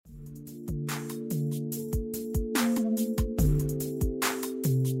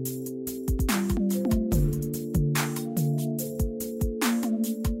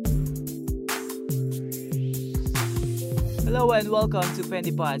Hello and welcome to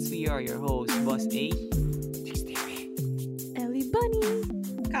Penny Pods. We are your hosts, Boss A, Ellie Bunny.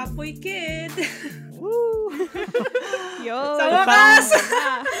 Kapoy Kid. Woo! Yo. Sa wakas!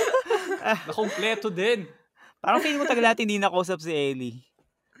 Nakompleto din. Parang feeling ko tagal natin hindi nakausap si Ellie.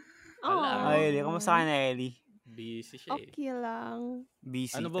 Wala. Ay, Ellie. Kamusta ka na, Ellie? Busy siya eh. Okay lang.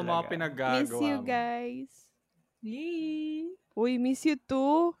 Busy Ano ba talaga. mga pinagagawa Miss you mo? guys. Yay! Uy, miss you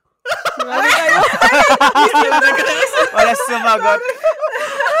too. Grabe kayo. Wala sumagot.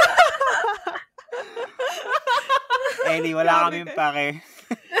 Ellie, wala kaming pake.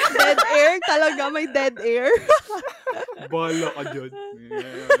 Dead air talaga. May dead air. Bala ka dyan.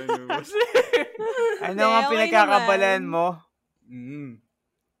 Ano nga okay pinagkakabalan naman. mo?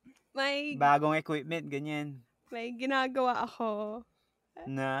 May Bagong equipment, ganyan. ginagawa ako.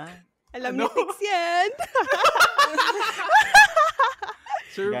 Na? Alam ni Tix yan.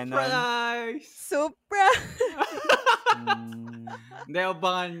 Surprise! Supra. Hmm. Hindi,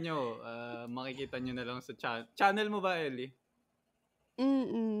 abangan nyo. Makikita nyo na lang sa channel mo ba, Ellie?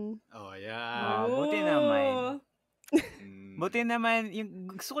 Oh, yeah. Buti naman. Buti Mm. naman,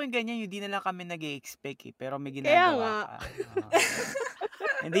 gusto ko yung ganyan, yung di na lang kami nag-expect eh, pero may Kaya ginagawa nga. ka.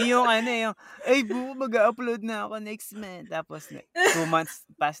 Hindi yung ay mag-upload na ako next month. Tapos 2 months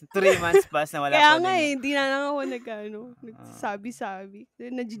pass, 3 months pass na wala Kaya pa nga din. hindi na lang ako nagsasabi-sabi.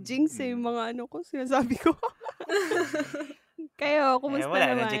 Nadjijinx yung mga ko, sinasabi ko. Kayo, kumusta wala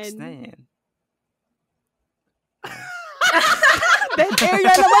naman? na, chicks na yan. Dead air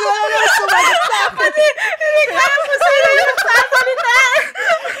na naman, wala na sumagot sa akin. Hindi kaya mo sila yung nagsasalita.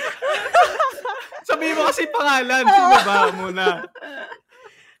 Sabihin mo kasi pangalan. Sino ba muna?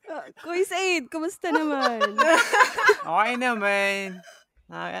 Kuis Aid, kumusta naman? Okay naman.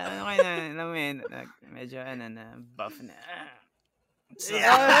 Okay na, alam mo yun, medyo na, buff na.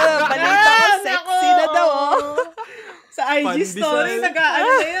 Balita ko, sexy na daw, oh. Sa IG Pandesal. story, nag-ano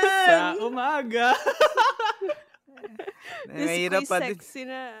na yan. Sa umaga. Mahirap Kuis pa din. sexy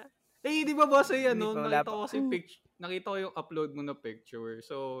na. Eh, di ba ba sa yan, Hindi no? ko Nakita wala ko kasi nakita ko yung upload mo na picture.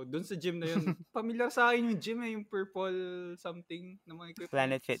 So, dun sa gym na yun, familiar sa akin yung gym yung purple something na mga equipment.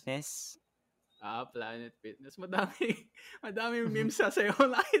 Planet Fitness. Planet Fitness. Madami memes sa sayo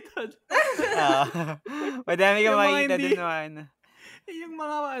nakita. Madami ka Yung mga makikita hindi- dun na Yung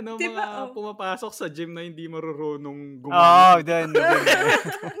mga Diba, mga pumapasok sa gym na hindi marurunong Oo, gumamit. dun.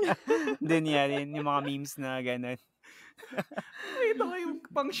 Dun yan, yung mga memes na gano'n. Nakita ko yung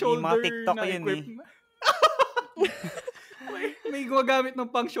pang Yung shoulder mga TikTok na yun eh. equipment. may gumagamit ng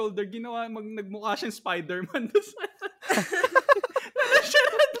pang shoulder, nagmukha siyang Spider-Man doon sa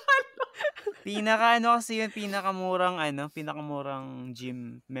Kasi yun, pinakamurang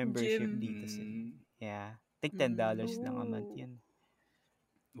gym membership Gym. dito sa. Yeah. Take $10 lang a month yun.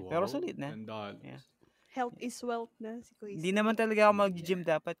 Pero sulit na. $10. Yeah. Health is wealth na si Kuis. Hindi naman talaga ako mag-gym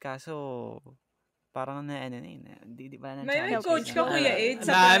dapat kaso parang di pa na May Help coach is ka, wealth. Kuya Aid,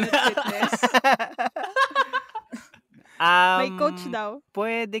 sa Nan. Planet Fitness. May coach daw.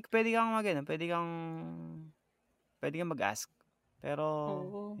 Pwede kang pwede kang mag-ask. Pero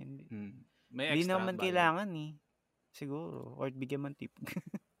Oo. hindi May Hindi extra naman bayad. kailangan eh. Siguro. Or bigyan man tip.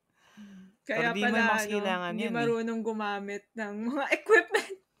 Kaya Pero di mo pala, mas kailangan hindi yan eh. marunong gumamit ng mga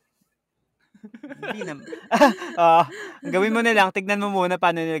equipment. Hindi naman. Gawin mo na lang. Tignan mo muna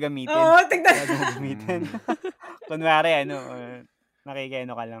paano nila gamitin. Oo, tignan. Bago mo gamitin. Kunwari,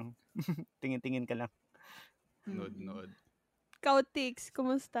 nakikeno ka lang. Tingin-tingin ka lang. Nod. Ikaw, Tix,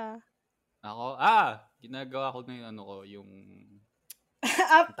 kumusta? Ako, ginagawa ko ngayon yung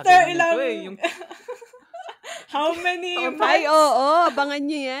After tagal na ilang... nito yung How many Ay, months? oo. Abangan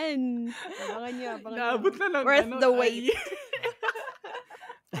nyo yan. Abangan nyo. naabot na lang. Worth the wait.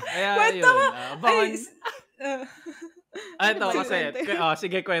 Kaya Kwento yun. mo. Abangan. Ay, Ito kasi,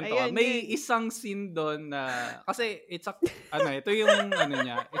 sige kwento. Ayun, May yun. isang scene doon na, kasi ito yung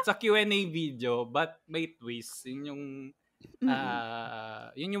niya, it's a Q&A video, but may twist. Yun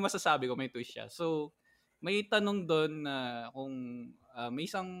yung masasabi ko, may twist siya. So, may tanong doon na kung, may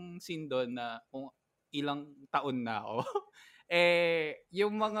isang scene doon na kung ilang taon na ako.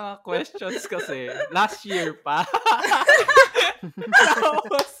 Yung mga questions kasi, last year pa.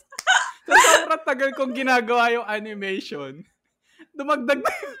 Tapos, sa sobrang tagal kong ginagawa yung animation, dumagdag,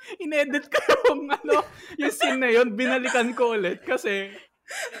 inedit ko yung scene na yun, binalikan ko ulit kasi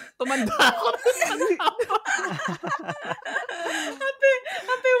tumanda ako.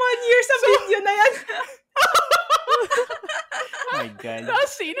 happy 1 year sa video na yan. Oh my God.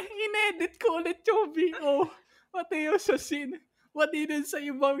 Tapos inedit ko ulit yung VO. Pati yung sa scene. Pati din sa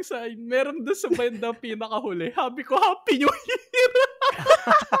ibang sign. Meron doon sa banda pinakahuli. Happy ko, Happy New Year!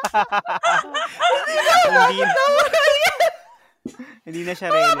 Hindi na siya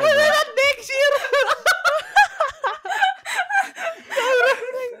relevant. Next year!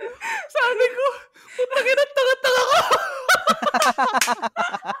 Sabi ko, putangin ang tanga-tanga ko.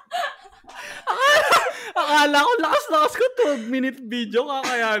 Akala ko lakas-lakas ko 12-minute video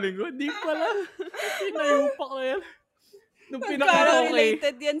kakayanin ko. Hindi pala. Pinayupak na yan. Nung Parang pinakita ko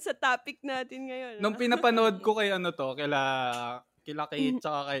related yan sa topic natin ngayon. nung pinapanood ko kay ano to, kila Kate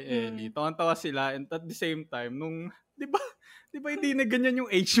tsaka kay Ellie, tawan-tawa sila and at the same time, nung, di ba hindi na ganyan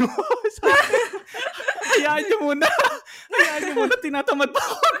yung age mo? Hayaan nyo muna, tinatamad pa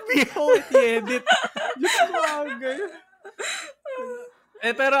ako mag-video i-edit. Diyos ko, ganyan.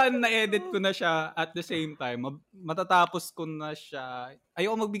 Pero na-edit ko na siya at the same time, matatapos ko na siya.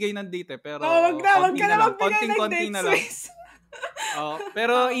 Ayoko magbigay ng date pero wag ka na magbigay ng konti date, na lang. sis.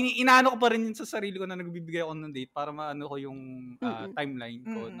 Pero inaano ko pa rin yun sa sarili ko na nagbibigay ako ng date para maano ko yung timeline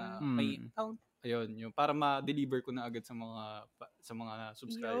ko na may ayun, yung para ma-deliver ko na agad sa mga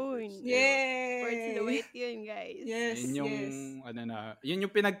subscribers. Yun. Yay! Worth the wait yun, guys. Yes, Yun yung yes. yun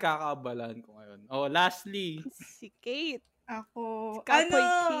yung pinagkakaabalan ko ngayon. Lastly, Si Kate. Ako, Kapoy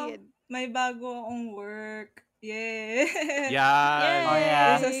Kid. may bago akong work. Yeah. yan. Oh,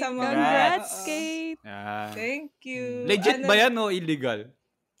 yeah. Isa sa mga- Congrats, Oo. Kate. Yan. Thank you. Legit ba yan o illegal?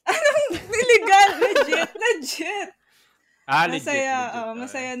 Illegal. Legit. Legit. Masaya. Legit.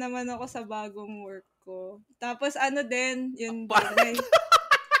 Masaya naman ako sa bagong work ko. Tapos yun din.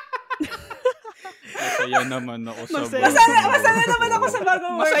 Masaya naman ako sa Masaya. Masaya naman ako sa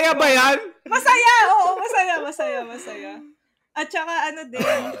bagong work Masaya ko. ba yan? Masaya. Oo, masaya. At saka din,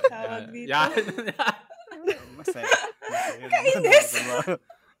 tawag dito. Yan. Masaya. Kainis!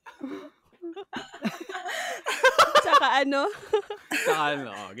 Tsaka Saka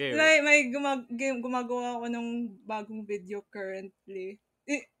game. May gumagawa ako ng bagong video currently.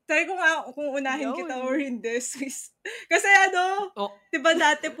 Try ko nga kung unahin kita or hindi, sis. Kasi diba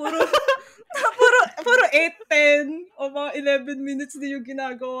dati puro 8-10 o mga 11 minutes din yung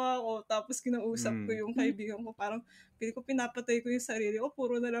ginagawa ko. Tapos kinausap ko yung kaibigan ko. Parang pili ko pinapatay ko yung sarili ko.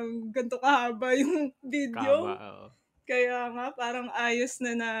 Puro na lang ganito kahaba yung video. Kaya nga parang ayos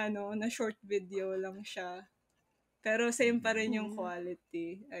na short video lang siya. Pero same pa rin yung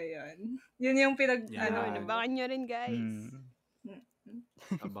quality. Ayan. Yun yung Abangan nyo rin, guys.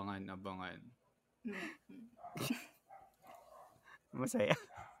 Abangan. Masaya.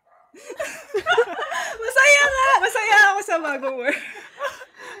 Masaya ako sa bagong work.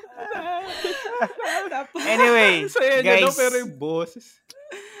 Anyway, guys. Pero yung boses.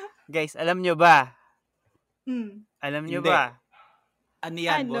 Guys, alam nyo ba? Alam nyo Hindi. ba? Ano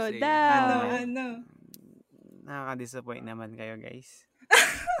yan, Ano boss? daw? Ano? Nakaka-disappoint naman kayo, guys.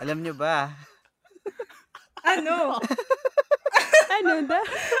 Alam nyo ba? Ano? Ano daw?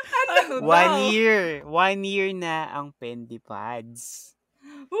 One year na ang Pendy Pads.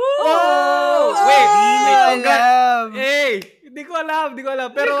 Oh! Wait! Hindi ko alam.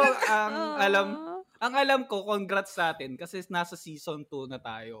 Pero ang alam ko, congrats sa atin kasi nasa season 2 na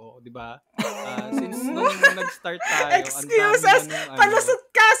tayo, di ba? Since nung nag-start tayo, Excuse us! Palusot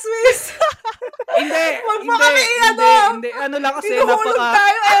ka, Swiss! Hindi! Huwag mo kami Hindi. Ano lang kasi, Pinuhulog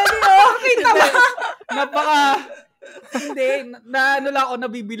tayo, Elio! Kita ba? Hindi, na ano lang ako,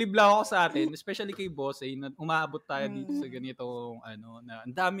 nabibilib lang ako sa atin, especially kay Boss, na umaabot tayo dito sa ganitong, na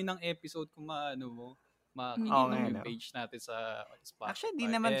ang dami ng episode kung makikita mo yung page natin sa Spotify. Actually, di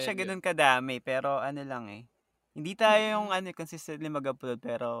naman siya ganun kadami, pero lang eh. Hindi tayo yung consistently mag-upload,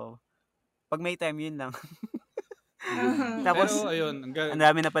 pero pag may time, yun lang. Tapos, pero ayun, ang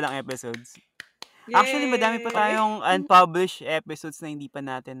dami na palang episodes. Actually, madami pa tayong unpublished episodes na hindi pa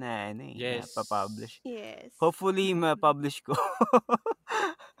natin na pa-publish. Yes. Hopefully, ma-publish ko.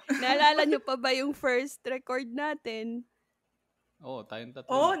 Naalala nyo pa ba yung first record natin? Oo, tayong tatlo.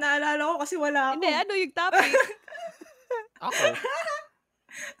 Oo, naalala ko kasi wala ako. Hindi, ano yung topic? Ako?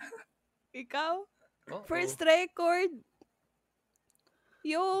 Ikaw? Oo. First record?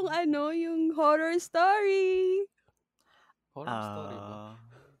 Yung yung horror story. Horror story ba?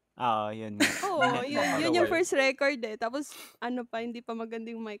 Oo, yun. Oo, yun yung first record eh. Tapos, hindi pa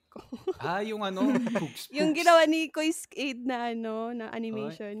magandang mic ko. Yung Pugs. Yung ginawa ni Kois Aid na na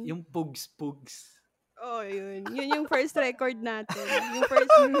animation. Yung Pugs. Oh, yun. Yun yung first record natin. Yung first...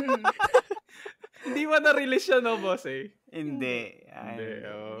 Hindi ba na-release siya, no, boss eh? Hindi. Hindi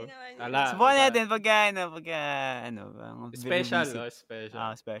natin pagka special,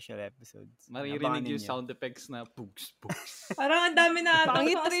 special episodes. Maririnig yung sound effects na pugs. Parang ang dami na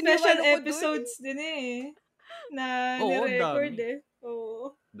Pangit mga rin special naman ako episodes din na Oo, ni-record dami.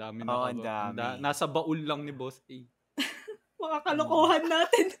 Oo. Dami ang dami. Nasa baul lang ni boss eh. Mga kalokohan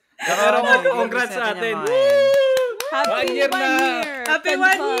natin. Pero congrats sa atin. Happy 1 year 1 na! year! Happy Pen 1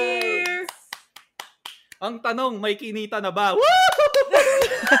 Pals. year! Ang tanong, may kinita na ba? Woo!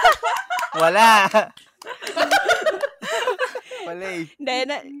 Wala. Wala eh. Hindi,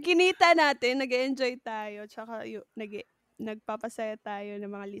 kinita natin, nag-enjoy tayo, tsaka nagpapasaya tayo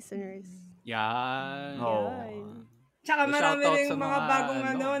ng mga listeners. Yan. Oh. Tsaka So, marami shoutout rin sa mga bagong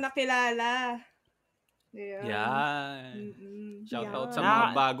nakilala. Yan. Shoutout sa Yan. mga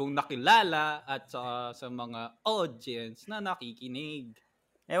bagong nakilala at sa mga audience na nakikinig.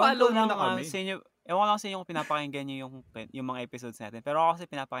 Follow nyo na kami. Ewan ko lang sa inyo kung pinapakinggan nyo yung mga episodes natin. Pero ako kasi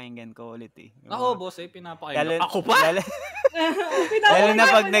pinapakinggan ko ulit eh. Ako, boss, pinapakinggan. Ako pa? Lalo na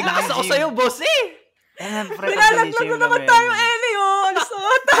pag Lakas ako sa'yo, boss eh! Pinalaglag na naman tayo, Ellie, oh! Alas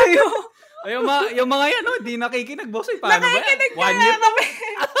na tayo! Yung mga yan, di nakikinig, boss eh. Paano ba yan? 1 year?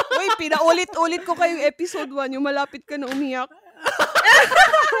 Uy, pinaulit-ulit ko kayong episode 1, yung malapit ka na umiyak.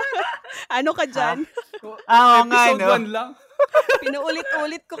 Ano ka dyan? Oo nga, Episode no? 1 lang.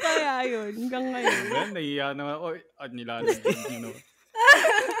 Pinaulit-ulit ko kaya yun hanggang ngayon. Yan, nahiya naman. Oy, nilalagyan,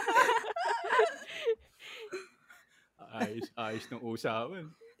 Ayos ng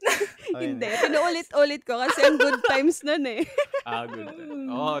usapan. Hindi, pinaulit-ulit ko kasi ang good times nun eh.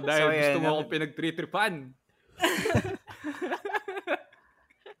 Good. Dahil So, gusto yan, mo akong pinag-tritripan.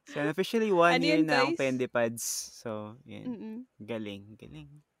 So, officially 1 Ano year yun, na ang guys? Pendipads. So, yan. Mm-mm. Galing.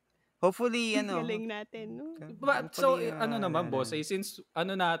 Hopefully, Galing natin, no? So, Hopefully, naman, boss, since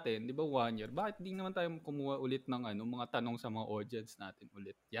natin, di ba 1 year, bakit di naman tayo kumuha ulit ng mga tanong sa mga audience natin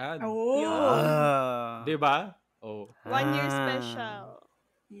ulit? Yan. Di ba? 1 year special.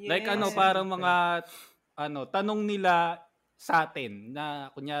 Yes. Like parang mga tanong nila sa atin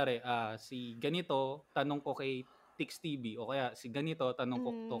na kunyari si ganito tanong ko kay Tix TV o kaya si ganito tanong ko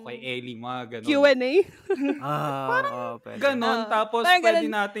to kay Ellie, mga ganon. Q&A? Pwede. Ganon, tapos parang pwede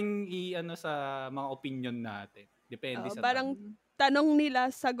ganon. nating sa mga opinion natin. Depende sa Parang tanong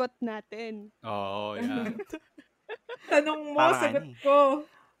nila, sagot natin. Oo, yan. Tanong mo, Parang sagot ano eh. ko.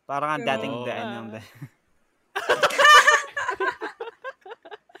 Parang ang dating Oo. daan ng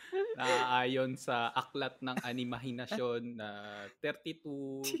Naayon sa aklat ng animahinasyon na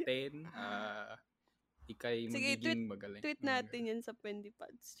 32-10, ikay Sige, magiging magaling. Tweet natin yan sa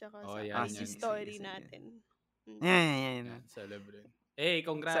Pendipads tsaka sa yan, IG yan. story Sige. natin. Yan. Yan, celebrate. Hey,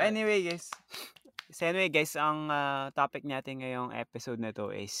 congrats. So anyway guys, ang topic natin ngayong episode na to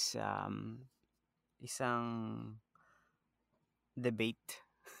is isang debate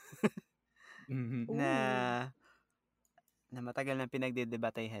na matagal na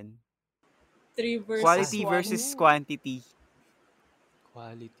pinagdedebatehan. 3 versus Quality 1. versus quantity.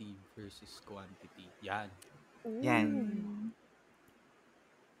 Quality versus quantity. Yan. Yan.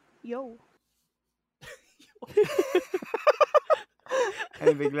 Yo.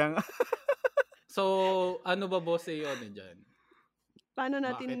 Ay, biglang. So, ano ba boss sa'yo dyan? Paano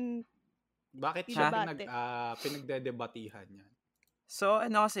natin Bakit siya Debate. pinagdedebatihan yan? So,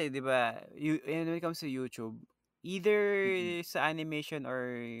 kasi, di ba, when it comes to YouTube, either sa animation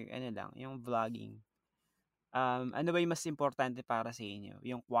or yung vlogging, ano ba yung mas importante para sa inyo?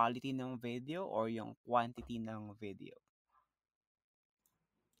 Yung quality ng video or yung quantity ng video?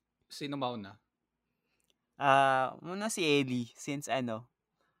 Sino mauna? Muna si Ellie, since ano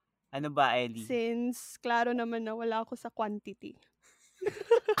ba, Ellie? since klaro naman na wala ako sa quantity.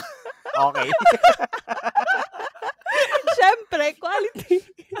 Okay. Siyempre, quality.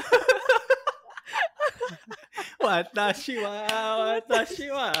 Watashi wa.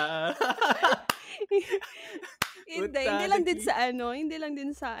 Hindi lang din sa hindi lang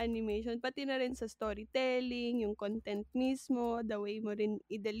din sa animation, pati na rin sa storytelling, yung content mismo, the way mo rin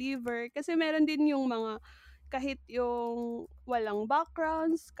i-deliver. Kasi meron din yung mga, kahit yung walang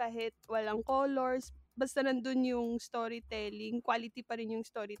backgrounds, kahit walang colors, basta nandun yung storytelling, quality pa rin yung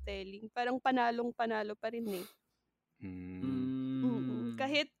storytelling. Parang panalong-panalo pa rin eh.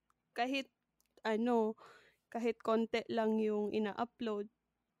 Kahit kahit konti lang yung ina-upload.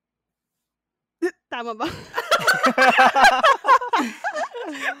 Tama ba?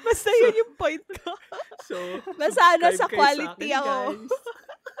 Basta yun yung point ko. So, Basta sa subscribe kayo quality sa akin, ako. guys.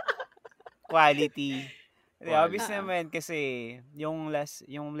 Quality. Obvious Ah. naman kasi yung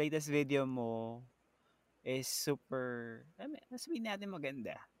latest video mo is super, sabihin natin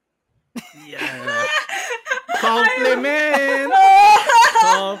maganda. Yeah. Compliment!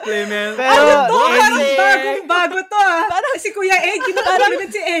 Pero, Parang bago to Parang si Kuya Ed,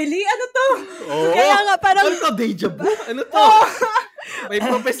 ginagalit si Ellie. Ano to? Oo. Kaya nga parang, Ano to? Deja vu? Ano to? May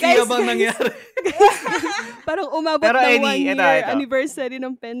propesya bang nangyari? parang umabot Pero, ng Eddie, 1 ito. year anniversary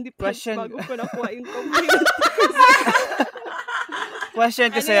ng Pendipads Question. bago ko nakuha yung compliment. question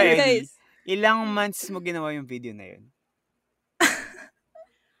ko Ano sa'yo, yun, Eddie. guys? Ilang months mo ginawa yung video na yun?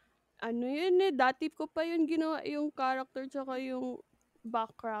 Ano yun eh, dati ko pa yun ginawa yung character tsaka yung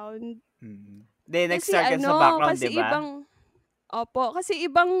background. Then, Kasi nag-start ka sa background, kasi di ba? kasi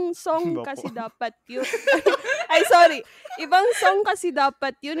ibang song Bapo. kasi dapat yun. Ay, sorry. Ibang song kasi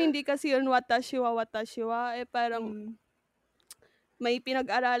dapat yun, hindi kasi yun watashiwa. Parang may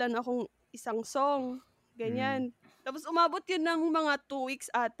pinag-aralan akong isang song. Ganyan. Tapos umabot yun ng mga 2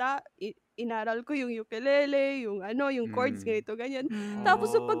 weeks ata. Inaral ko yung ukulele, yung yung chords, ganito, ganyan.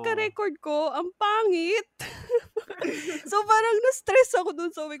 Tapos yung pagka-record ko, ang pangit. So parang na-stress ako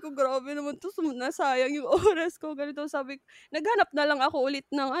dun. Sabi ko, grabe naman to. Nasayang yung oras ko. Ganito, sabi ko, naghanap na lang ako ulit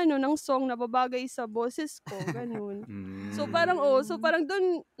ng song na babagay sa boses ko. Ganun. So parang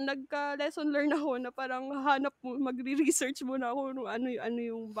dun nagka-lesson learn ako na parang magre-research muna ako kung ano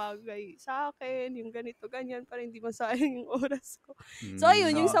yung bagay sa akin, yung ganito, ganyan, para hindi masayang yung oras ko. So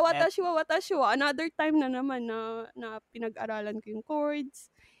ayun, yung sa Watashiwa, another time na naman na pinag-aralan ko yung chords.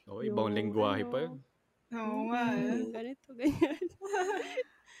 Ibang lengguwahe pa yun. Oo nga. Yung ganito, ganyan.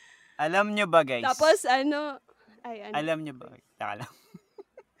 Alam nyo ba, guys? Tapos Alam nyo ba? Taka lang.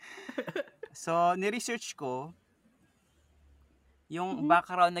 So, ni-research ko yung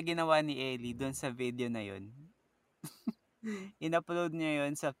background na ginawa ni Ellie doon sa video na yun. In-upload niya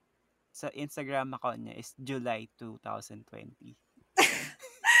yun sa Instagram account niya is July 2020.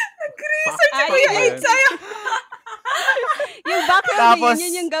 Nag-research ko yung age sa'yo. Yung background Tapos,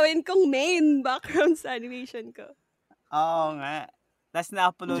 yun yung gawin kong main background sa animation ko. Oo nga. Tapos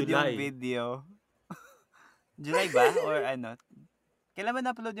na-upload yung July. video. July ba? Or ano? Kailan ba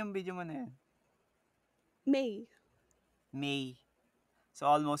na-upload yung video mo na yun? May. So,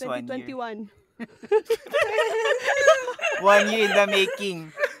 almost 1 year. 2021. 1 year in the making.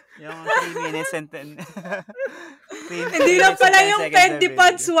 Yung 3 minutes and 10. Hindi lang pala yung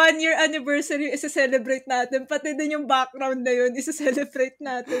Pendipods 1 year anniversary isa-celebrate natin. Pati din yung background na yun, isa-celebrate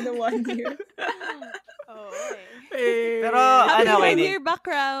natin na 1 year. Pero, Happy 1 ID? year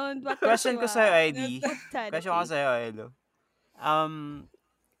background. Question ko sa'yo, ID. Charity. Question ko sa'yo, Elo.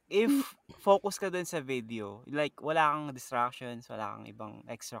 If focus ka dun sa video, like, wala kang distractions, wala kang ibang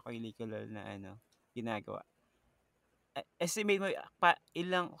extracurricular na ginagawa. Estimate mo,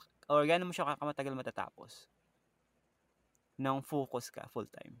 ilang, or gano'n mo siya matagal matatapos? Nang focus ka, full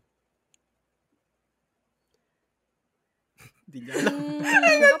time. Di niya alam.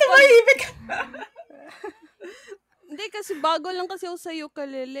 Tumahimik. Hindi, kasi bago lang kasi ako sa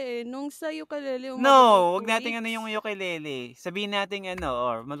ukulele eh. Nung sa ukulele, No, wag natin yung ukulele. Sabihin natin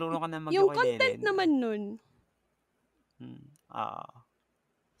or marunong ka na mag-ukulele. Yung content naman nun.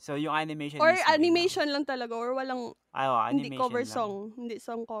 So, yung animation Or mismo, animation lang talaga, or walang, hindi animation cover lang. song. Hindi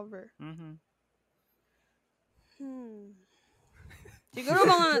song cover. Siguro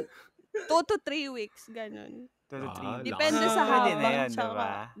mga 2 to 3 weeks, ganun. 2 to 3. Depende sa Pwede haba. na yun, Tsaka,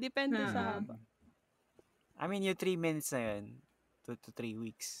 diba? depende sa haba. I mean, yung 3 minutes na yun, 2 to 3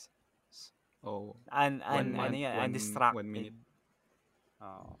 weeks. Oh. Undistracted. 1 minute.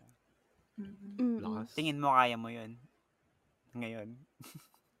 Oh. Lakas. Tingin mo kaya mo yun?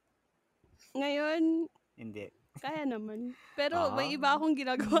 Ngayon, Hindi. kaya naman. Pero may iba akong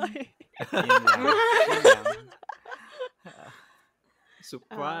ginagawa eh. Yun lang.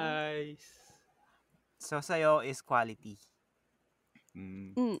 Surprise! So, sa'yo is quality.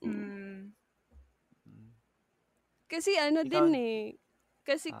 Kasi Ikaw? din eh.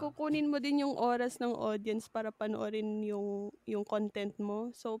 Kasi kukunin mo din yung oras ng audience para panoorin yung content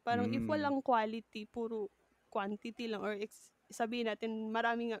mo. So, parang if walang quality, puro quantity lang, or sabihin natin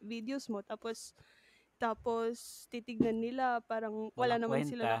maraming videos mo, tapos titignan nila parang wala naman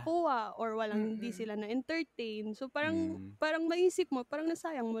kwenta. sila nakuha, or hindi sila na-entertain. So, parang maisip mo, parang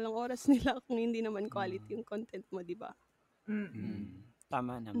nasayang mo lang oras nila kung hindi naman quality yung content mo, di ba?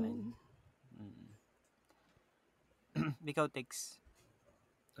 Tama naman. Ikaw, Tex.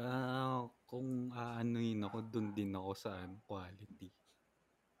 Kung aanuin ako, dun din ako sa quality.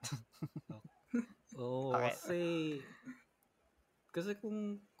 Kasi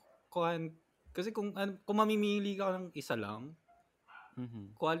kung mamimili ka ng isa lang,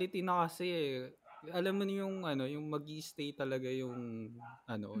 quality na kasi alam mo yung magi-stay talaga yung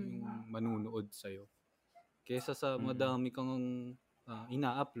yung manunood sa'yo. Kaysa sa madami kang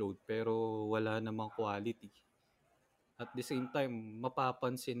ina-upload pero wala namang quality. At the same time,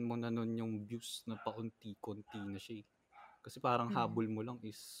 mapapansin mo na nun yung views na paunti-kunti na siya. Kasi parang habol mo lang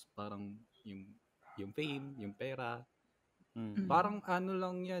is parang yung fame, yung pera. Parang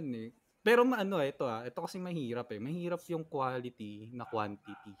lang yan eh. Pero ito kasi mahirap eh. Mahirap yung quality na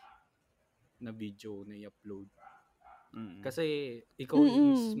quantity na video na i-upload. Mm. Kasi ikaw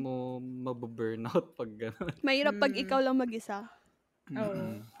Mm. mismo mababurnout pag gano'n. Mahirap pag ikaw lang mag-isa.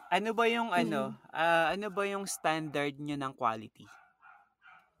 Oo. Ano ba yung Mm. ano ba yung standard nyo ng quality?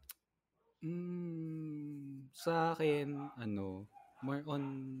 Sa akin, more on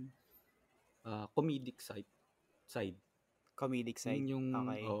comedic side. Comedic side? Yun yung,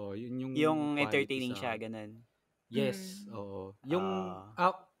 Okay. yun yung Yung quality entertaining sa siya, akin. ganun. Yes, Mm. oo. Yung,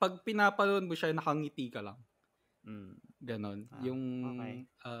 Ah. pag pinapanood mo siya, nakangiti ka lang. Mm. Ganon. Ah, Yung, okay.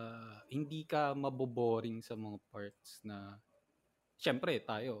 hindi ka maboboring sa mga parts na, syempre,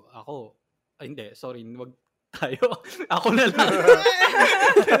 hindi, sorry, wag tayo. Ako na lang.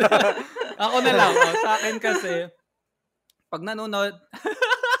 Ako na lang. Sa akin kasi, pag nanonood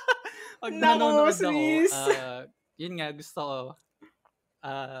Nako, ako, sis. yun nga, gusto ko,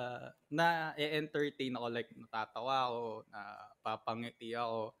 na e-entertain ako, like natatawa ako, napapangiti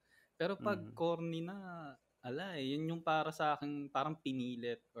ako. Pero pag corny na, yun yung para sa akin parang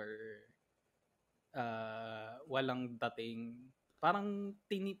pinilit or walang dating. Parang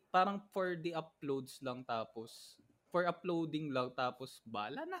for the uploads lang, tapos for uploading lang, tapos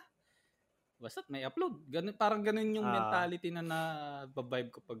bala na. Basta't may upload. Parang ganun yung mentality na na-vibe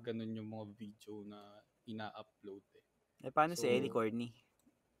ko pag ganun yung mga video na ina-upload. Paano si Ellie corny?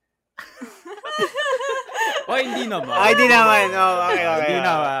 Hindi naman. Hindi naman. Okay. Hindi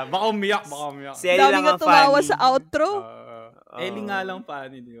naman. Baka umiyak. Si Ellie Dami lang nga ang tumawa funny. sa outro. Ellie nga lang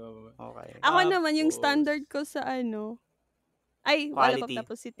funny, di ba? Okay. Ako naman, yung standard ko sa wala pa Quality.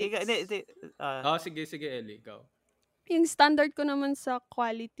 tapos si Tix. Sige, Ellie, ikaw. Yung standard ko naman sa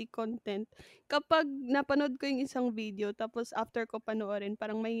quality content, kapag napanood ko yung isang video, tapos after ko panoorin,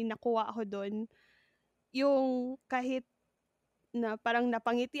 parang may nakuha ako doon, yung kahit na parang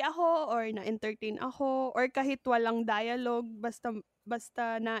napangiti ako or na-entertain ako or kahit walang dialogue,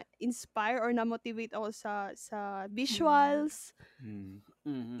 basta na-inspire or na-motivate ako sa visuals.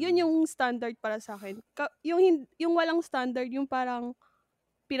 Yun yung standard para sa akin. Yung walang standard, yung parang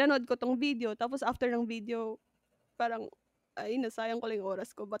pinanood ko tong video, tapos after ng video, parang, ay, nasayang ko lang yung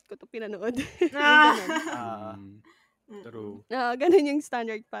oras ko, ba't ko to pinanood? Yung ganun. True. Ganun yung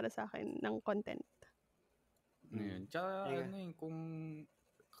standard para sa akin ng content. Ngayon. Tsaka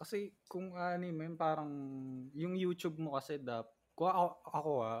kung anime, parang yung YouTube mo kasi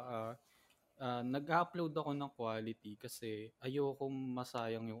nag-upload ako ng quality kasi ayoko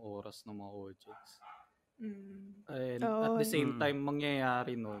masayang yung oras ng mga audience. And at the same time,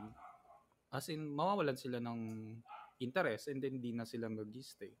 mangyayari nun, as in, mawawalan sila ng interest and then di na sila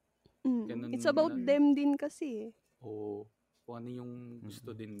mag-stay. It's about them din kasi. Oo. Kung ano yung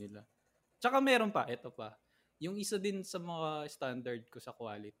gusto din nila. Tsaka meron pa, eto pa. Yung isa din sa mga standard ko sa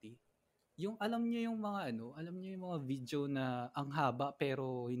quality, yung alam niyo yung mga video na ang haba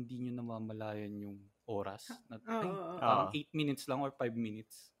pero hindi niyo namamalayan yung oras. Parang 8 minutes lang or 5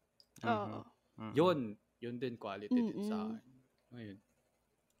 minutes. Yun din quality din sa akin. Ngayon.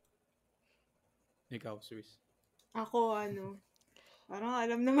 Ikaw, Swiss. Ako, parang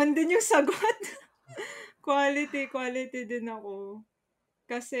alam naman din yung sagot. Quality din ako.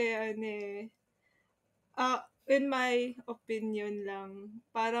 Kasi, in my opinion lang,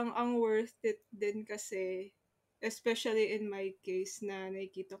 parang ang worth it din kasi, especially in my case na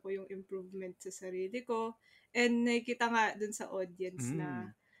nakikita ko yung improvement sa sarili ko and nakikita nga dun sa audience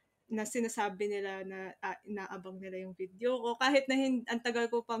na sinasabi nila na inaabang nila yung video ko kahit na ang tagal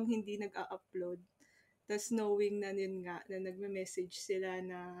ko pang hindi nag-a-upload. Tapos knowing na yun nga, na nagme-message sila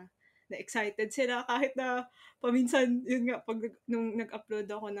na excited sila kahit na paminsan, yun nga, nung nag-upload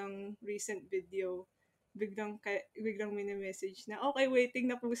ako ng recent video, biglang mini-message na, okay,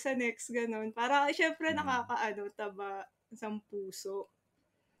 waiting na po sa next, ganun. Para, syempre, taba sa puso.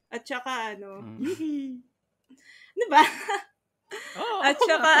 At saka, diba? At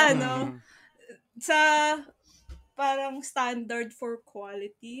saka, sa parang standard for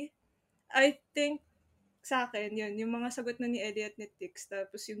quality, I think, sa akin, yun, yung mga sagot na ni Elliot ni Tix,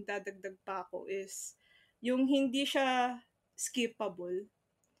 tapos yung dadagdag pa ako is, yung hindi siya skippable.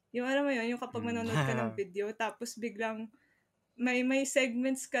 Yung alam mo yun, yung kapag manonood ka ng video, tapos biglang, may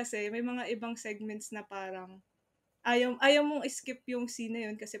segments kasi, may mga ibang segments na parang, ayaw mong skip yung scene na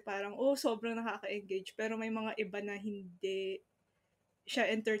yun kasi parang, sobrang nakaka-engage, pero may mga iba na hindi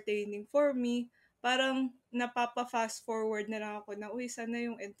siya entertaining for me. Parang, napapa-fast forward na lang ako na, sana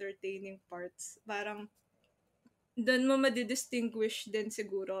yung entertaining parts. Parang, doon mo madidistinguish din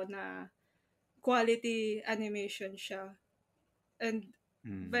siguro na quality animation siya. And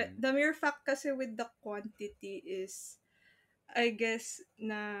but the mere fact kasi with the quantity is, I guess,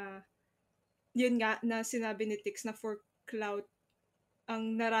 na yun nga, na sinabi ni Tix na for clout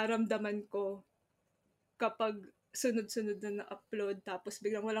ang nararamdaman ko kapag sunod-sunod na na-upload tapos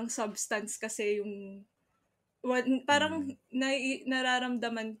biglang walang substance kasi yung parang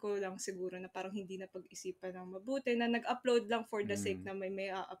nararamdaman ko lang siguro na parang hindi na pag-isipan ng mabuti na nag-upload lang for the sake na may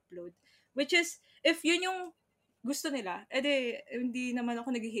upload. Which is, if yun yung gusto nila, edi hindi naman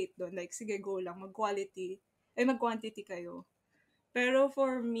ako nag-hate doon. Like, sige, go lang, mag-quantity kayo. Pero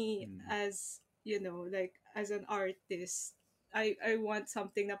for me, as, like, as an artist, I want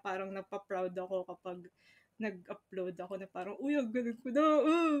something na parang napaproud ako kapag nag-upload ako na parang, uy, ang galing ko na,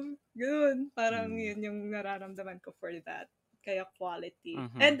 ganun. Parang yun yung nararamdaman ko for that. Kaya quality.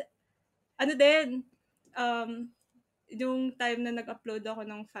 And, yung time na nag-upload ako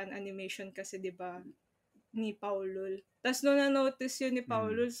ng fan animation kasi, di ba, ni Paulul. Tapos nung na-notice yun ni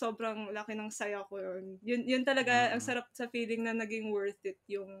Paulul, sobrang laki ng saya ko yun. Yun talaga, ang sarap sa feeling na naging worth it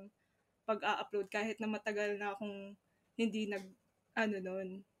yung pag-upload kahit na matagal na akong hindi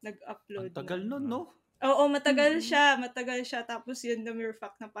nag-upload. Ang tagal nun, no? Oo, matagal siya. Tapos yun, the mere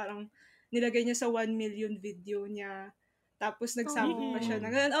fact na parang nilagay niya sa 1 million video niya. Tapos nagsama pa siya na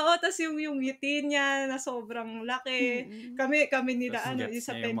ganun. Oo, tapos yung ngiti niya na sobrang laki. Kami nila, yung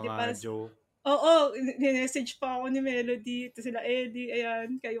sa Pendi para Oo, ni-message pa ako ni Melody. Ito sila Eddie,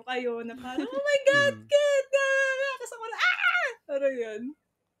 ayan, kayo na parang, oh my God, kid! Tapos ako na, Parang yun.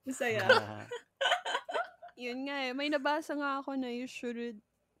 Masaya. Yun nga eh. May nabasa nga ako na you should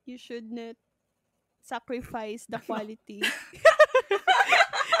not sacrifice the quality.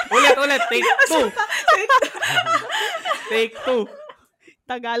 Ulit. Take 2. Take 2.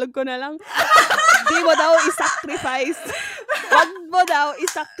 Tagalog ko na lang. Di mo daw i-sacrifice. Wag mo daw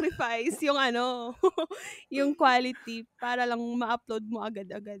i-sacrifice yung yung quality para lang ma-upload mo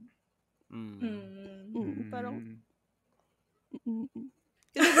agad-agad. Parang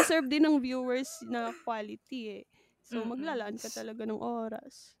kasi deserve din ng viewers na quality eh. So, maglalaan ka talaga ng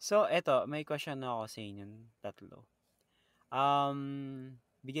oras. So, eto, may question na ako sa inyong tatlo.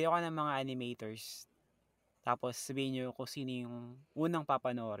 Bigyan ko ng mga animators. Tapos, sabihin nyo kung sino yung unang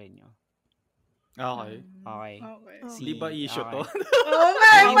papanoorin nyo. Okay. Di ba issue to?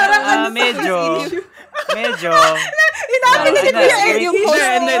 Parang medyo.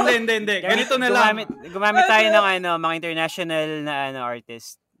 Hindi. Ganito na lang. Gumamit tayo ng mga international na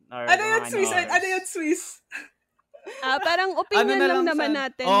artist. Ano yun, Swiss? Parang opinion lang naman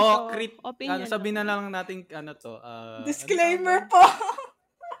natin. Opinion. Sabihin na lang natin, disclaimer po.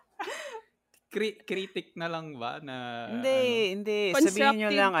 Critic na lang ba? Na, hindi. Sabihin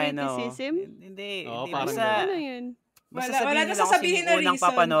nyo lang, criticism? Hindi. Basta yun? Basta sabihin nyo lang kung sino unang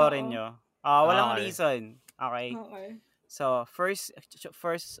papanoorin nyo. Walang reason. Okay. So, first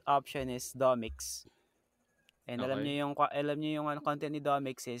option is Domix. And alam niyo yung content ni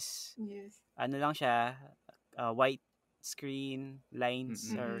Domix is lang siya, white screen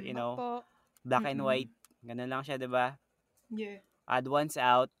lines or black and white. Ganun lang siya, 'di ba? Yeah. Add once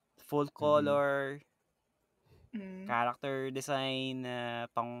out, full color, character design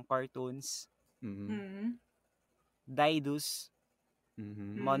pang cartoons. Daidus,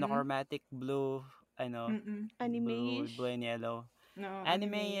 monochromatic blue, anime-ish. Blue and yellow. No,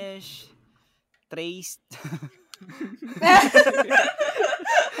 anime-ish. Traced.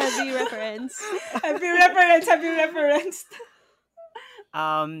 Heavy reference.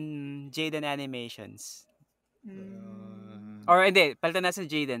 Jaden Animations. Or hindi, palitan na sa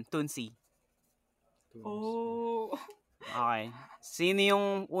Jaden, Toonsy. Oh. Okay. Sino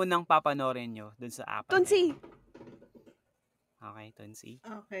yung unang papanoorin nyo dun sa app? Toonsy. Okay, Toonsy.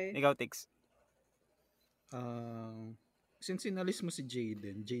 Okay. Ikaw, Tix. Since inalis mo si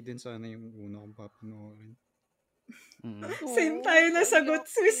Jaden sana yung una kong papanoorin. Same tayo na sagot,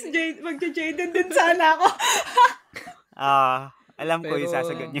 Swiss. Magja-Jaden din sana ako. Alam ko yung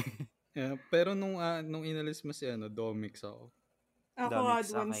sasagot niyo. Yeah, pero nung inalis mo si Domix ako. Ako, odd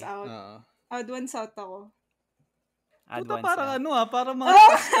ones out. Odd ones out ako. Puta, parang parang mga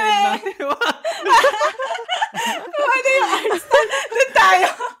art style natin. Ano yung art style? Doon tayo.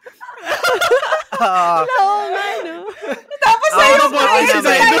 Oo nga, no? Tapos na yung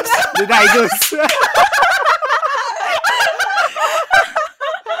The Daidus.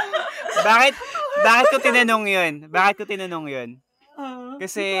 Bakit ko tinanong yun?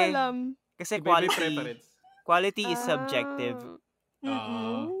 Kasi quality is subjective.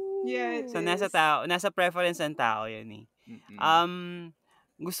 Yeah, so nasa preference ng tao yun eh.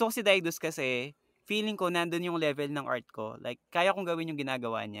 Gusto ko si Daidus kasi feeling ko nandun yung level ng art ko. Like, kaya kong gawin yung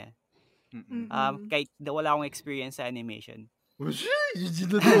ginagawa niya. Kahit wala akong experience sa animation.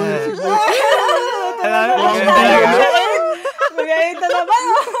 Magayita naman.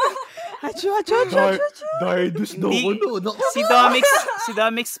 Dardus daw Hindi. ko no. Si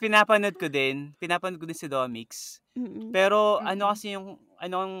Domix pinapanood ko din. Pinapanood ko din si Domix. Pero ano kasi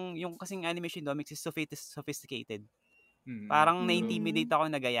yung kasing animation Domix is sophisticated. Parang na-intimidate ako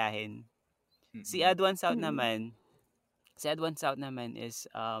na gayahin. Si Adwan South naman is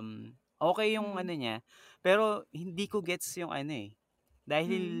okay yung ano niya, pero hindi ko gets yung ano eh.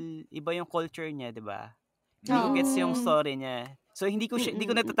 Dahil iba yung culture niya, 'di ba? Hindi ko gets yung story niya. So hindi ko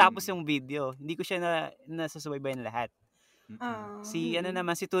natatapos yung video. Hindi ko siya nasasubaybayan lahat. Si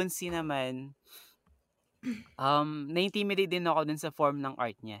Tunsi naman na-intimidate din ako dun sa form ng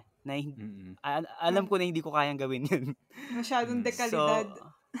art niya. Alam ko na hindi ko kayang gawin yun. Masyadong dekalidad. So,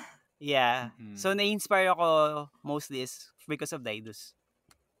 yeah. So, na-inspire ako mostly is because of Daidus.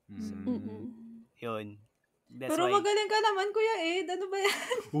 So, yun. That's Pero why. magaling ka naman, Kuya Ed. Ano ba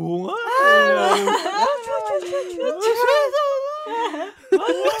yan? Oo nga.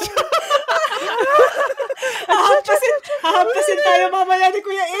 Hahampasin tayo mamaya ni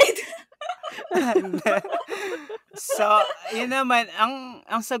Kuya Ed. So, yun naman.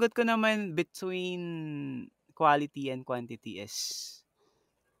 Ang sagot ko naman between quality and quantity is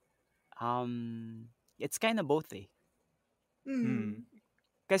it's kind of both eh.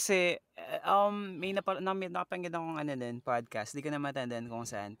 Kasi may napanggan akong podcast, di ko na matandaan kung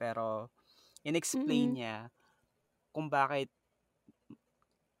saan, pero in-explain niya kung bakit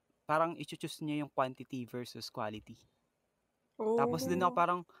parang i-choose niya yung quantity versus quality. Tapos din ako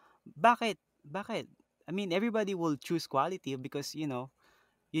parang, bakit? I mean, everybody will choose quality because, yun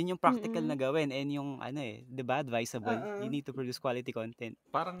yung practical na gawin and yung diba, advisable. You need to produce quality content.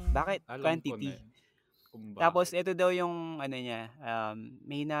 Parang bakit alam quantity? Ko na kung bakit. Tapos ito daw yung niya,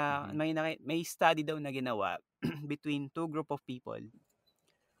 may study daw na ginawa between two group of people.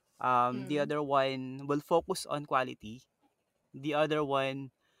 The other one will focus on quality. The other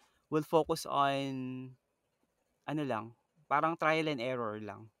one will focus on parang trial and error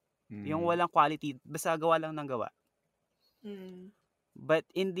lang. Yung walang quality, basta gawa lang ng gawa. But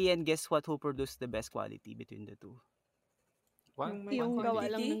in the end, guess what? Who produced the best quality between the two? Yung gawa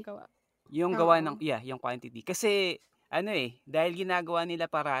lang ng gawa. Yung gawa yung quantity. Kasi, dahil ginagawa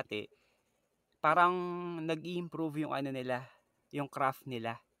nila parati, parang nag-i-improve yung nila, yung craft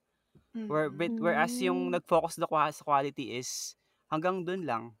nila. Whereas yung nag-focus sa quality is hanggang dun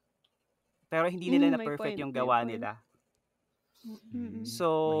lang. Pero hindi nila na-perfect yung gawa nila. So,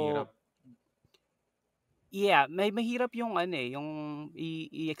 mahirap. Yeah, mahirap yung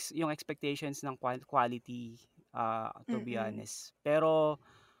yung expectations ng quality to be honest. Pero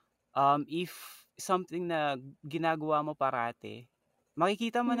if something na ginagawa mo parate,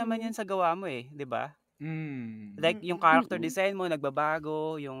 makikita mo naman yan sa gawa mo 'di ba? Like yung character design mo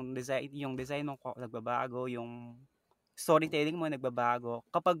nagbabago, yung design mo nagbabago, yung storytelling mo nagbabago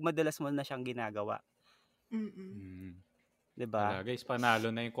kapag madalas mo na siyang ginagawa. Diba? Guys,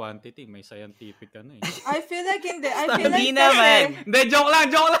 panalo na yung quantity. May scientific I feel like hindi. Hindi naman. Hindi, joke lang.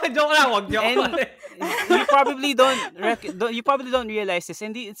 Wag joke lang. You probably don't realize this.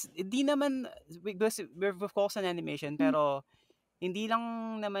 Hindi naman, because we're focused on animation, pero hindi lang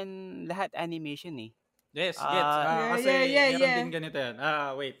naman lahat animation eh. Yes, gets. Kasi meron din ganito yan.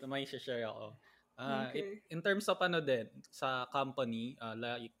 Wait, may share ako. In terms of din, sa company,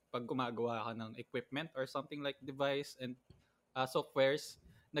 like pag gumagawa ka ng equipment or something like device and softwares,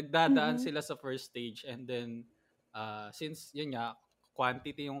 nagdadaan sila sa first stage and then since yun nga,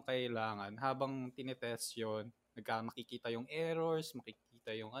 quantity yung kailangan, habang tinetest yun, makikita yung errors,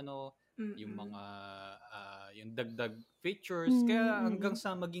 makikita yung yung mga yung dagdag features, kaya hanggang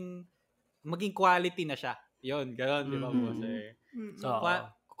sa maging quality na siya. Yun, gano'n, di ba boss? So,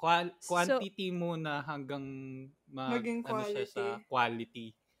 quantity muna hanggang maging siya sa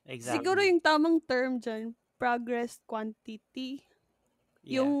quality. Exactly. Siguro yung tamang term dyan, progress quantity.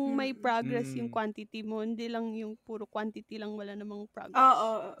 Yeah. Yung may progress yung quantity mo, hindi lang yung puro quantity lang, wala namang progress.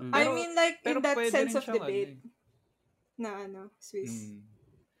 Oo. I mean like in that pwede sense rin of siyang debate na Swiss.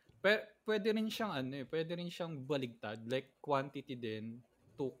 Pwede rin siyang baligtad, like quantity din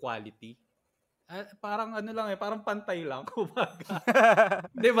to quality. Parang parang pantay lang kumbaga.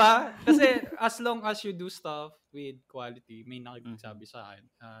 'Di ba? Kasi as long as you do stuff with quality, may nakiksabi sa akin.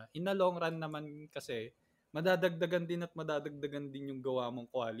 In the long run naman kasi madadagdagan din yung gawa mong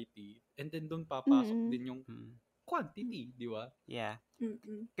quality, and then doon papasok din yung quantity, di ba? Yeah.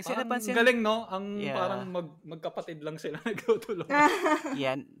 Kasi napansin, galing no, parang magkapatid lang sila nagtutulungan.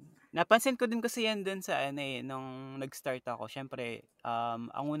 Yeah. Napansin ko din kasi yan dun sa nung nag-start ako. Syempre,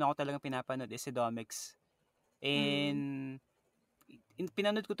 ang una ko talagang pinapanood is si Domix. And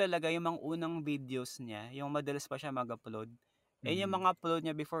pinanood ko talaga yung mga unang videos niya, yung madalas pa siya mag-upload. And yung mga upload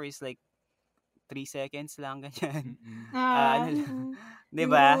niya before is like 3 seconds lang, ganyan. Mm-mm. Ano lang, Mm. 'di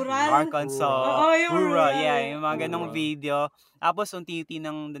Yung ba? rural. Arkansas, Oo, yung rural, rural yeah, eh. yung mga ganong Rural. video. Tapos unti-unti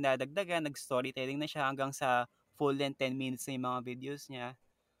nang dinadagdagan, nag-storytelling na siya hanggang sa full length 10 minutes na yung mga videos niya.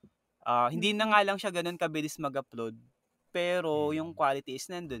 Hindi na Mm-mm. nga lang siya ganun kabilis mag-upload, pero yung Mm. quality is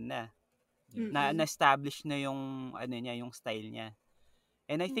nandun na. Yes. Mm-mm. Na-establish na yung ano niya, yung style niya.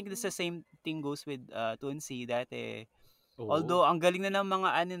 And I think the Mm-mm. same thing goes with Tunsi dati. Oo. Although ang galing na ng mga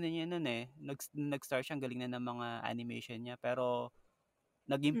ano na niya nun eh. Nag-start siya, ang galing na ng mga animation niya, pero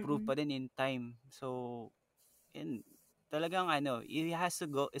nag-improve pa Mm-mm. din in time. So, talagang ano, it has to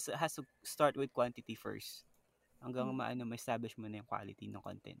start with quantity first. Hanggang ma-establish mo na yung quality ng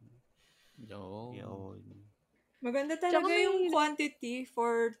content. Yo. Yun. Maganda Tsaka talaga yung may, quantity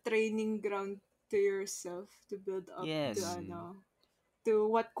for training ground to yourself to build up to Yes. to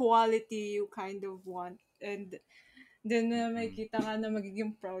what quality you kind of want, and then may Mm-mm. kita ka na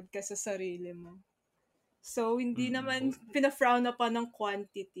magiging proud ka sa sarili mo. So, hindi Mm-mm. naman pinafrown na pa ng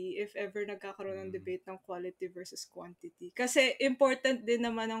quantity if ever nagkakaroon ng Mm. debate ng quality versus quantity. Kasi important din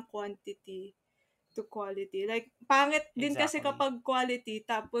naman ang quantity to quality. Like, pangit din kasi Exactly. kapag quality,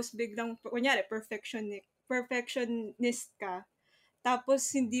 tapos biglang, kunyari, perfectionist ka, tapos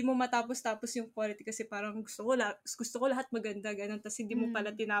hindi mo matapos-tapos yung quality kasi parang gusto ko lahat maganda, ganun, tapos hindi mo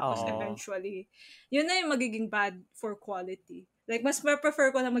pala tinapos Oo. eventually. Yun na yung magiging bad for quality. Like, mas prefer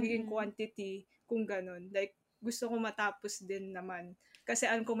ko na magiging Mm-mm. quantity kung ganun. Like, gusto ko matapos din naman. Kasi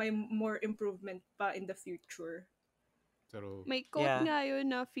alam ko may more improvement pa in the future. True. may quote Yeah. nga yun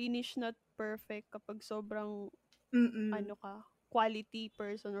na finish not perfect kapag sobrang Mm-mm. ano ka, quality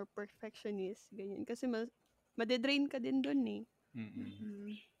person or perfectionist, ganyan. Kasi madedrain ka din dun eh. Mm-mm.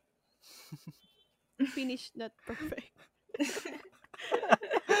 Mm. Finish not perfect.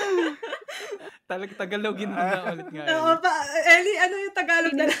 Tagalogin mo na ulit nga, Oo, Ellie. Ellie, ano yung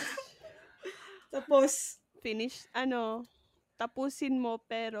Tagalog na? Finish, Tapos, tapusin mo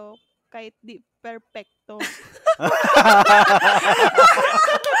pero kahit di perfecto.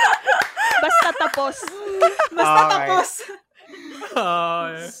 Basta tapos. basta Okay. tapos.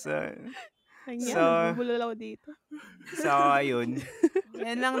 So, Kanya, So- nagbubulalaw dito. ayun.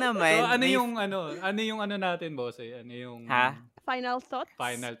 Yan lang naman. So, ano May- yung natin, boss? Ano yung Ha? Final thoughts?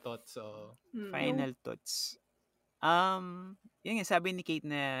 final thoughts? So, Final thoughts. Yun nga, sabi ni Kate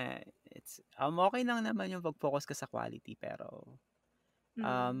na okay lang naman yung pag-focus ka sa quality, pero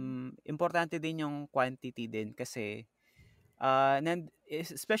importante din yung quantity din kasi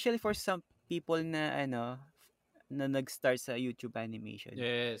especially for some people na na nag-start sa YouTube animation.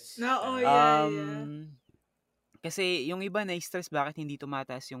 yes. No, yeah. Kasi yung iba na-stress bakit hindi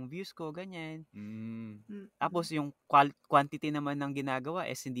tumataas yung views ko, ganyan. Mm. Tapos yung quantity naman ng ginagawa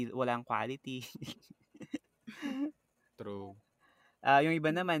walang quality. True. Yung iba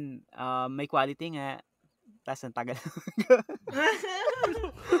naman may quality nga, tapos ang tagal.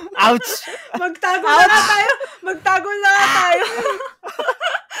 Ouch! Magtago na nga tayo. Magtago na nga tayo.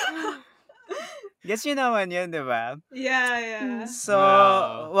 Guess yun naman yun, di ba? Yeah. So,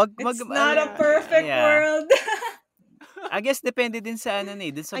 Wow. It's not a perfect yeah. world. I guess depende din sa din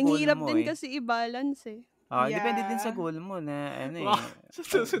sa Ang goal hirap mo din eh. kasi i-balance eh. Depende din sa Yeah. goal mo na Wow. Sa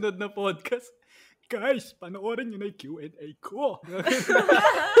susunod na podcast, guys, panoorin nyo na yung Q&A ko.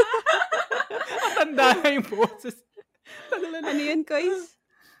 Matanda na yung boses. Ano yun, guys?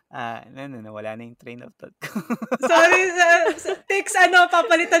 wala na yung train of thought ko. Sorry, Tix,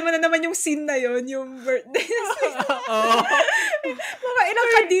 papalitan mo na naman yung scene na yon, yung birthday. Oo. Mga ilang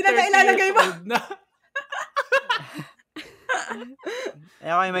kandila na 30 ilalagay years mo. old na.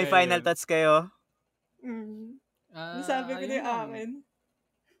 Okay, may Yeah, final yun. thoughts kayo? Sabi ko na yung ayun lang. akin.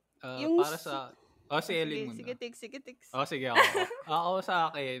 Yung Para sa... si Ellie muna. Sige, Tix. Sige ako. Ako sa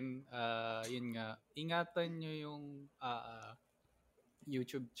akin, yun nga, ingatan nyo yung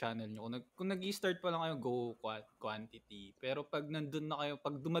YouTube channel nyo. Kung nag-i-start pa lang kayo, go quantity. Pero pag nandun na kayo,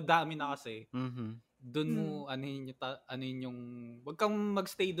 pag dumadami na kasi, dun mo, wag kang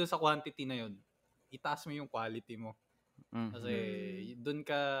magstay dun sa quantity na yun. Itaas mo yung quality mo. Kasi dun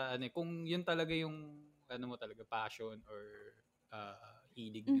ka, kung yun talaga yung, mo talaga, passion or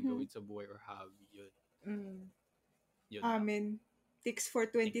hilig na gawin sa buhay or hobby, yun. Yun. Amen. Tix for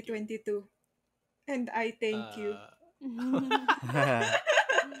 2022. And I thank you.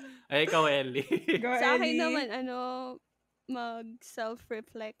 Ay, ikaw, Ellie. Go, Sa akin Ellie. naman,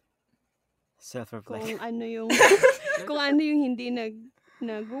 mag-self-reflect Self-reflect. kung ano yung hindi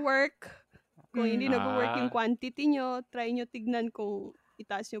nag-work. Kung hindi nag-work yung quantity nyo, try nyo tignan kung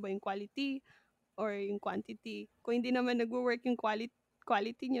itaas nyo ba yung quality or yung quantity. Kung hindi naman nag-work yung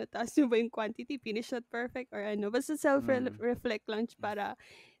quality nyo, taas nyo ba yung quantity, finish not perfect or ano. Basta self-reflect lang para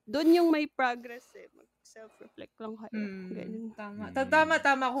doon yung may progress Mag-self-reflect lang kayo. Ganun.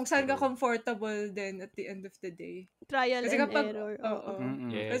 Tama. Kung saan ka comfortable then at the end of the day. Trial and error.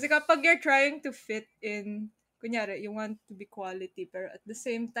 Kasi kapag you're trying to fit in, kunyari, you want to be quality, pero at the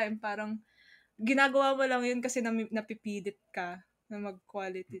same time, parang ginagawa mo lang yun kasi napipilit ka na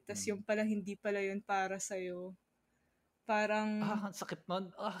mag-quality. Tas yung pala, hindi pala yun para sa'yo. Parang... ang sakit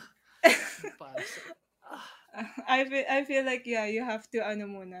nun. Para sa'yo. I feel like, you have to,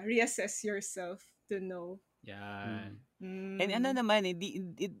 reassess yourself to know. Yan. And naman,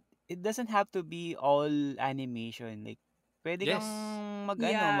 it doesn't have to be all animation. Like, pwede kang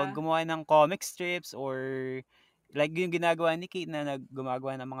maggumawa ng comic strips or like yung ginagawa ni Kate na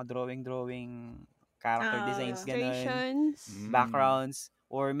gumagawa ng mga drawing character designs, ganun, backgrounds,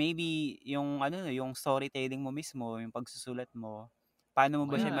 or maybe yung yung storytelling mo mismo, yung pagsusulat mo, paano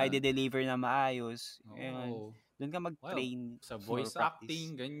mo ba siya ma-deliver na maayos. Doon ka mag-train sa voice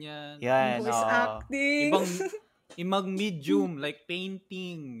acting, ganyan. Yan, voice acting. Ibang medium like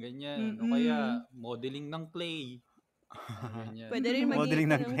painting, ganyan. O kaya modeling ng clay. Ganyan. Pwede rin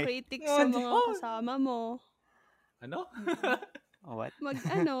maging ng critics sa mga kasama mo. Ano? What?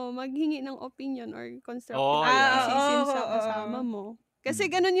 Maghingi ng opinion or constructive criticism sa kasama mo. Kasi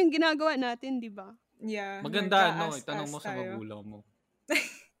ganun yung ginagawa natin, di ba? Yeah. Maganda, itanong mo sa magulang mo.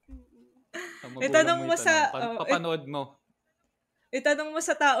 Itanong mo sa... papanood mo. Itanong mo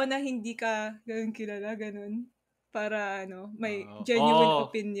sa tao na hindi ka ganun kilala, ganun. Para, may genuine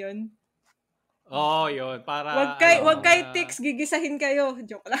opinion. Yun. Para... Wag kay tics, gigisahin kayo.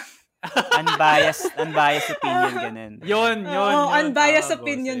 Joke lang. Unbiased opinion, ganun. Yun. Unbiased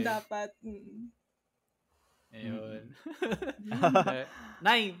opinion dapat. Ayun.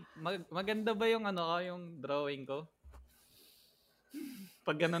 Nay, maganda ba yung yung drawing ko?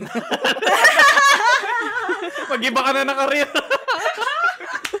 Pag gano'n na. Pag iba ka na ng career.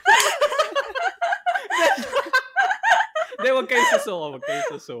 Hindi, wag kayo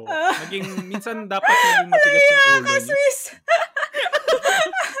susuko. Minsan dapat maging matigas yung ulo niyo.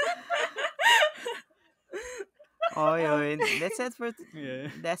 Yun.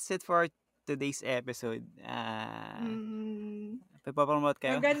 That's it for today's episode. Papapromote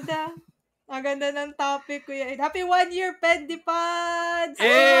kayo? Ang ganda ng topic, Kuya Ed. Happy 1 year, Pendipods!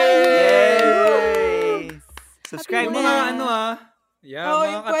 Yay! Subscribe yung na. mga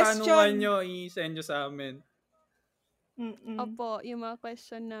mga katanungan nyo, i-send nyo sa amin. Opo, yung mga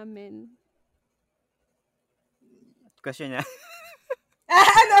question namin. Question niya?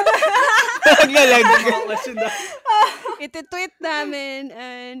 Naglalag. Iti-tweet namin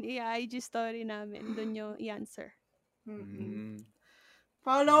and i-IG story namin. Doon nyo i-answer.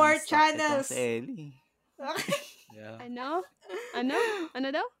 Follow our channels. Ellie. Yeah. Ano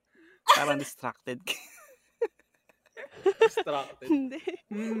daw? Parang distracted. Hindi.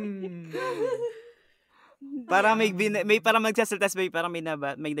 Parang may parang magsasaltas ba, parang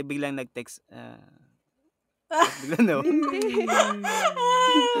may biglang nag-text. Biglang no.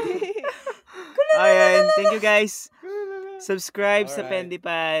 Ayan, thank you guys. Subscribe sa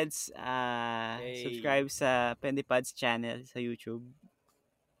Pendipods. Subscribe sa Pendipods channel sa YouTube.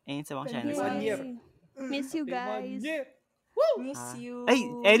 And sa mga channels. Miss you guys. Miss you. Ay,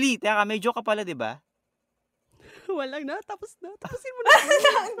 Ellie, teka, may joke ka pala, di ba? Walang na. Tapos na. Tapusin mo na.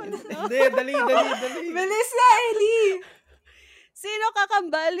 Hindi, dali. Bilis na, Ellie. Sino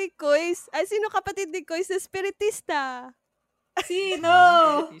kakambali, Kois? Sino kapatid ni Kois na spiritista? Sino?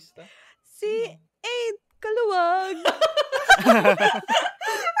 Si Aid Kaluwag.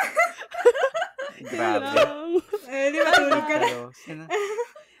 Grabe. Ellie, matulog ka na.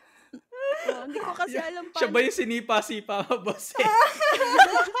 Hindi ko kasi alam pa. Siya ba yung sinipa-sipa mo, boss?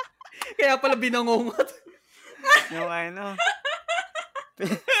 Kaya pala binangungot. Yung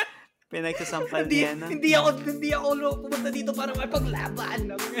pinagsasampal niya na. Hindi ako pumunta dito para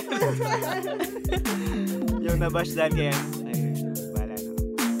makipaglaban. Yung nabash dahil kaya